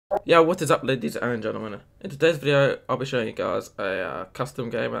Yeah, what is up, ladies and gentlemen? In today's video, I'll be showing you guys a custom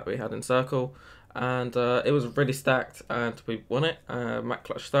game that we had in Circle, and it was really stacked, and we won it. Matt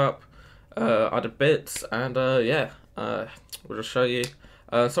clutched up, I did bits, and yeah, we'll just show you.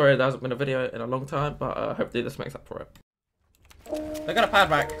 Sorry there hasn't been a video in a long time, but hopefully this makes up for it. They got a pad,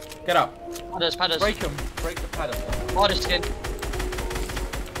 Mac. Get up. Padders. Break them. Break the pad up. Harder skin.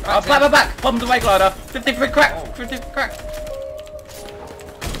 Oh, back! Bombs away, glider. 50 for crack. 50 for crack.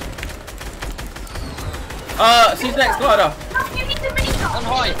 She's next, glider. On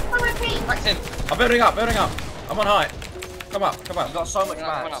high. Cracked him. I'm building up. I'm on height. Come up. You got so much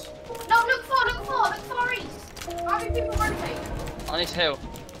max. No, look for east. How many people rotate? I need to heal.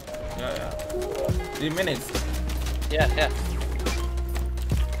 Yeah. Do minis. Yeah.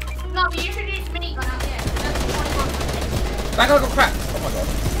 No, we introduced minigun out there. That guy got cracked. Oh my god.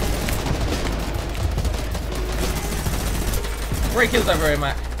 3 kills over here,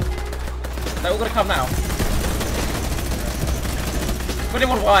 Mac. They're all gonna come now. Put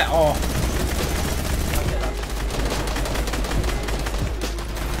him on white. Oh.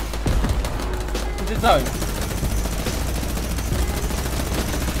 What's his zone?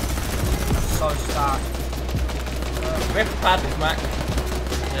 So stacked. We have to pad this, Mac.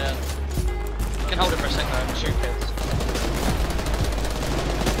 Yeah. You can hold it for a second and shoot kills.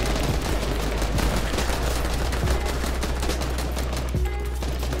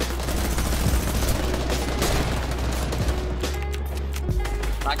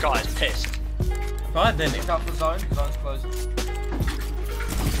 That guy is pissed. Fine, then. Pick up the zone. Zone's closed.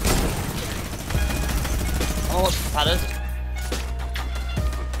 I'm gonna watch the padders.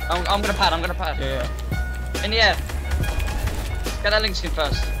 I'm gonna pad. Yeah. In the air. Get that link skin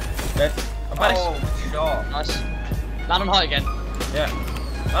first. Dead. I'm banished. Oh, shot. Nice. Land on high again. Yeah.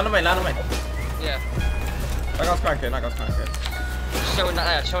 Land on me. Yeah. That guy's cranking. Chill in that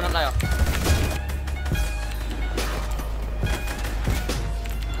layer.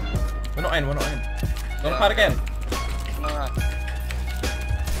 We're not in. Don't pad again. No.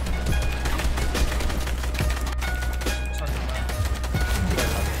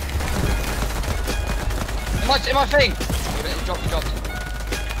 In my thing! He dropped.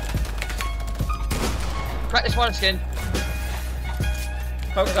 Crack this one skin.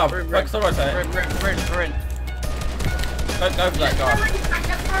 Focus up. Focus on rotate. We're in. Don't go for that guy.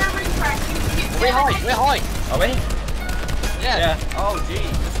 We're high. Are we? Yeah. Oh, gee.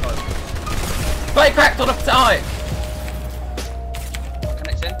 Let's go. Play cracked on the side.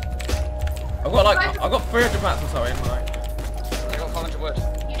 Connect in. I've got 300 mats or something. Like. I got 500 wood.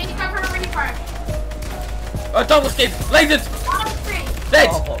 You need to go for a refresh. Oh, double skin. Lasers. Dead.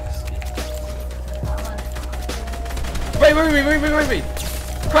 Oh, Wait, me.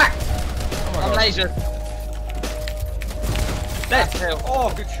 Cracked. Oh my I'm god. laser. Dead. oh,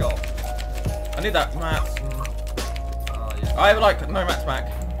 good shot. I need that mats. Oh, yeah. I have like no mats back.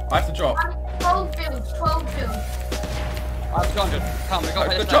 I have to drop. 12 builds. I have 200. Come, we got to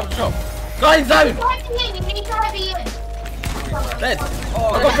Good hit this drop. Guy in zone. You need to heavy in. Dead.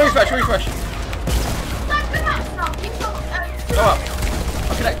 Oh, I got refresh. Go up.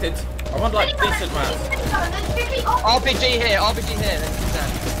 I'm connected. I want like decent mats. RPG here. Then keep that.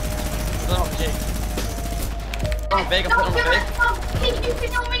 There's an RPG. I'm big. I'm putting on my big. Keep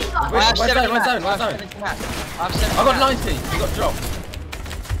using your minigun. I have Where's 70 zone? mats. Where's I have zone? 70 mats. I have 70 I got mats. 90. You got dropped.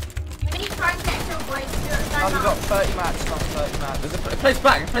 We need to try and get to a way to do it. Now we've got 30 mats. Not 30 mats. There's a place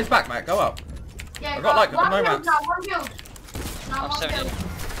back, Matt. Go up. Yeah, I've got like one no build mats. now, one build. No, I have one 70. build.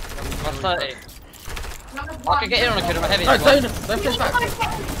 I have 30. Number I can get in on a good on my heavy. No, as well. zone place back.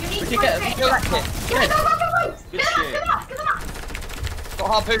 We can get it. Go back here. Go. Good shit. Got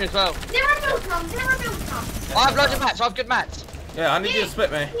harpoon as well. Zero builds now. I have loads of mats. I have good mats. Yeah, I need you to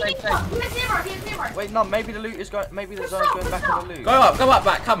split me. He has zero. Wait, no, maybe the loot is going. Maybe the zone's going back on the loot. Go up,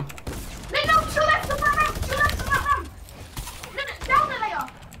 back. Come. No, to left, to left. No, down the layer.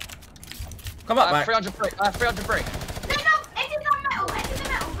 Come I up, have Mac. 300 brick. I have 300 brick. No, exit the metal,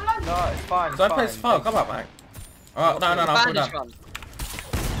 below. No, it's fine. Zone place far. Come up, Mac. Alright, no, I'm Bandage down. gun.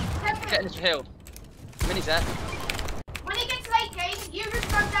 Getting this healed. Mini's there. When it gets late game, you just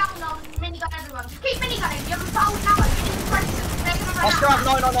go down on minigun everyone. Just keep minigunning. You have a solid now. You need to press them. They're gonna run I'll still have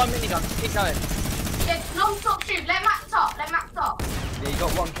out. 999 minigun. Just keep going. Yeah, non-stop shoot. Let Max top. Yeah, you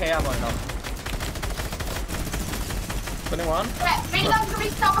got 1k ammo now. 21. Yeah, minigun's gonna be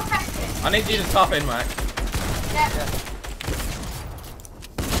so effective. I need you to top in, Mac. Yeah. Yeah.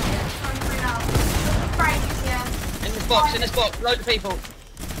 In this box, loads of people.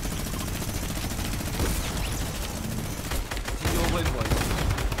 This is your win, boys.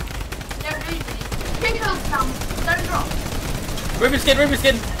 Don't lose it. Pick up some. Don't drop. Ruby skin.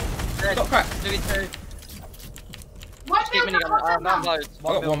 Got crack. 2v2. One Keep build, minigun. one None build. loads. I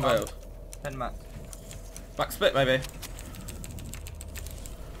got one build. 10 mats. Back split maybe. Hit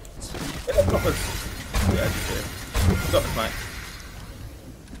the blockers. Yeah, you do. You got this, mate.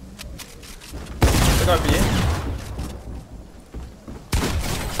 They're going for you.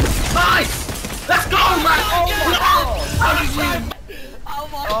 Nice! Let's go, man!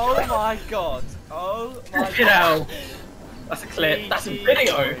 Oh my god. Oh my Fucking hell. That's a clip. That's a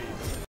video.